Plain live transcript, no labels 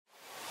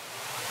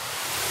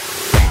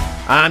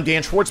I'm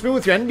Dan Schwartzman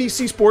with your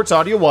NBC Sports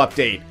Audio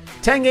Update.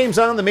 10 games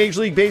on the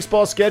Major League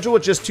Baseball schedule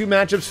with just 2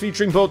 matchups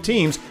featuring both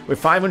teams with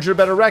 500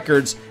 better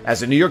records as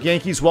the New York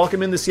Yankees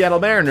welcome in the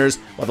Seattle Mariners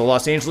while the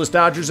Los Angeles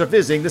Dodgers are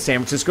visiting the San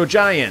Francisco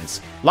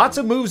Giants. Lots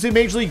of moves in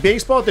Major League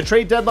Baseball at the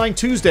trade deadline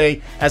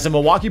Tuesday as the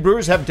Milwaukee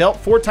Brewers have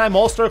dealt 4-time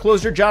All-Star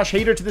closer Josh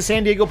Hader to the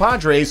San Diego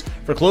Padres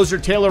for closer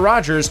Taylor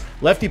Rogers,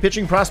 lefty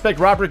pitching prospect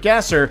Robert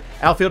Gasser,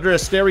 outfielder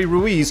Esteury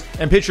Ruiz,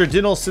 and pitcher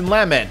Dinelson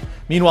Lamet.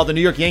 Meanwhile, the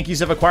New York Yankees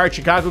have acquired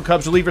Chicago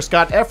Cubs reliever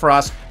Scott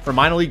Effross for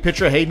minor league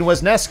pitcher Hayden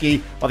Wesneski,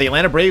 while the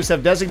Atlanta Braves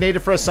have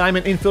designated for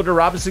assignment infielder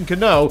Robinson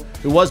Cano,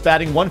 who was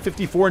batting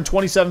 .154 in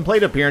 27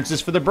 plate appearances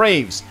for the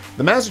Braves.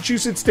 The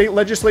Massachusetts state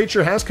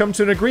legislature has come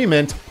to an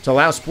agreement to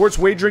allow sports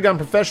wagering on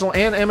professional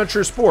and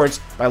amateur sports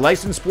by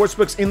licensed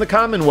sportsbooks in the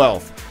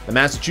Commonwealth. The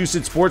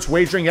Massachusetts Sports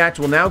Wagering Act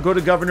will now go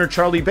to Governor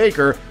Charlie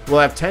Baker, who will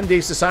have 10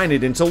 days to sign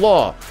it into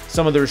law.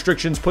 Some of the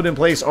restrictions put in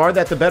place are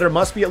that the bettor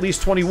must be at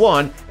least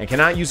 21 and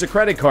cannot use a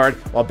credit card,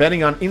 while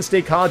betting on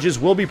in-state colleges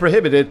will be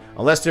prohibited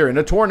unless they're in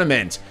a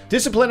tournament.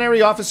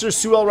 Disciplinary officer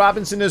Sue L.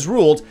 Robinson has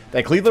ruled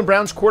that Cleveland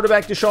Browns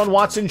quarterback Deshaun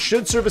Watson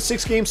should serve a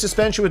 6-game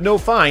suspension with no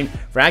fine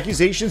for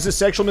accusations of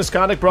sexual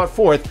misconduct brought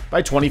forth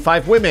by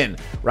 25 women.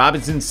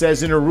 Robinson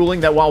says in her ruling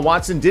that while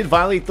Watson did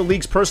violate the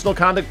league's personal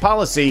conduct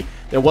policy,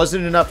 there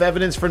wasn't enough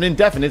evidence for an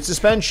indefinite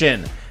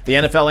suspension. The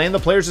NFL and the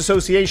Players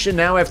Association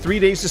now have 3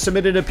 days to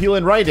submit an appeal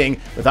in writing,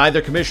 with either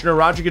Commissioner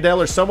Roger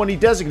Goodell or someone he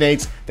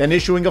designates then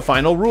issuing a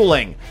final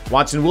ruling.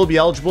 Watson will be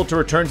eligible to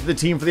return to the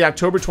team for the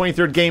October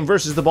 23rd game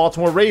versus the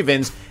Baltimore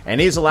Ravens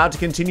and is allowed to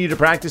continue to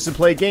practice and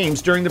play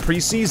games during the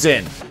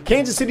preseason.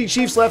 Kansas City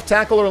Chiefs left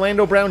tackle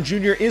Orlando Brown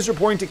Jr. is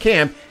reporting to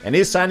camp and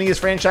is signing his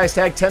franchise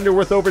tag tender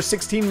worth over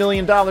 $16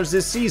 million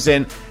this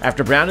season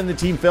after Brown and the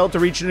team failed to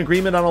reach an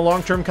agreement on a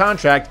long-term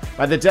contract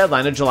by the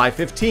deadline of July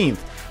 15th.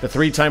 The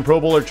 3-time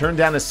Pro Bowler turned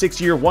down a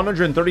 6-year,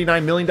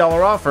 $139 million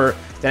offer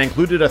that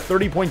included a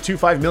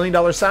 $30.25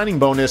 million signing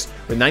bonus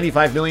with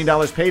 $95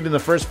 million paid in the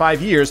first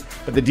 5 years,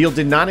 but the deal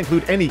did not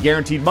include any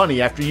guaranteed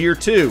money after year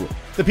 2.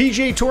 The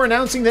PGA Tour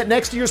announcing that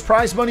next year's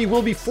prize money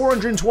will be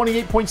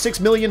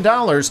 $428.6 million,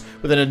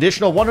 with an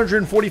additional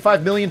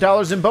 $145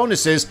 million in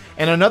bonuses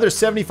and another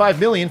 $75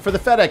 million for the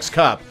FedEx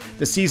Cup.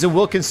 The season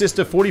will consist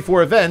of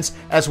 44 events,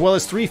 as well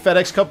as 3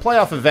 FedEx Cup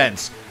playoff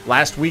events.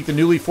 Last week, the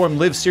newly formed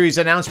Live Series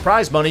announced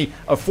prize money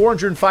of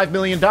 $405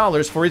 million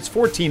for its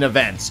 14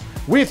 events.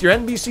 With your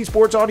NBC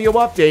Sports Audio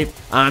Update,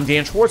 I'm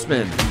Dan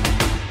Schwartzman.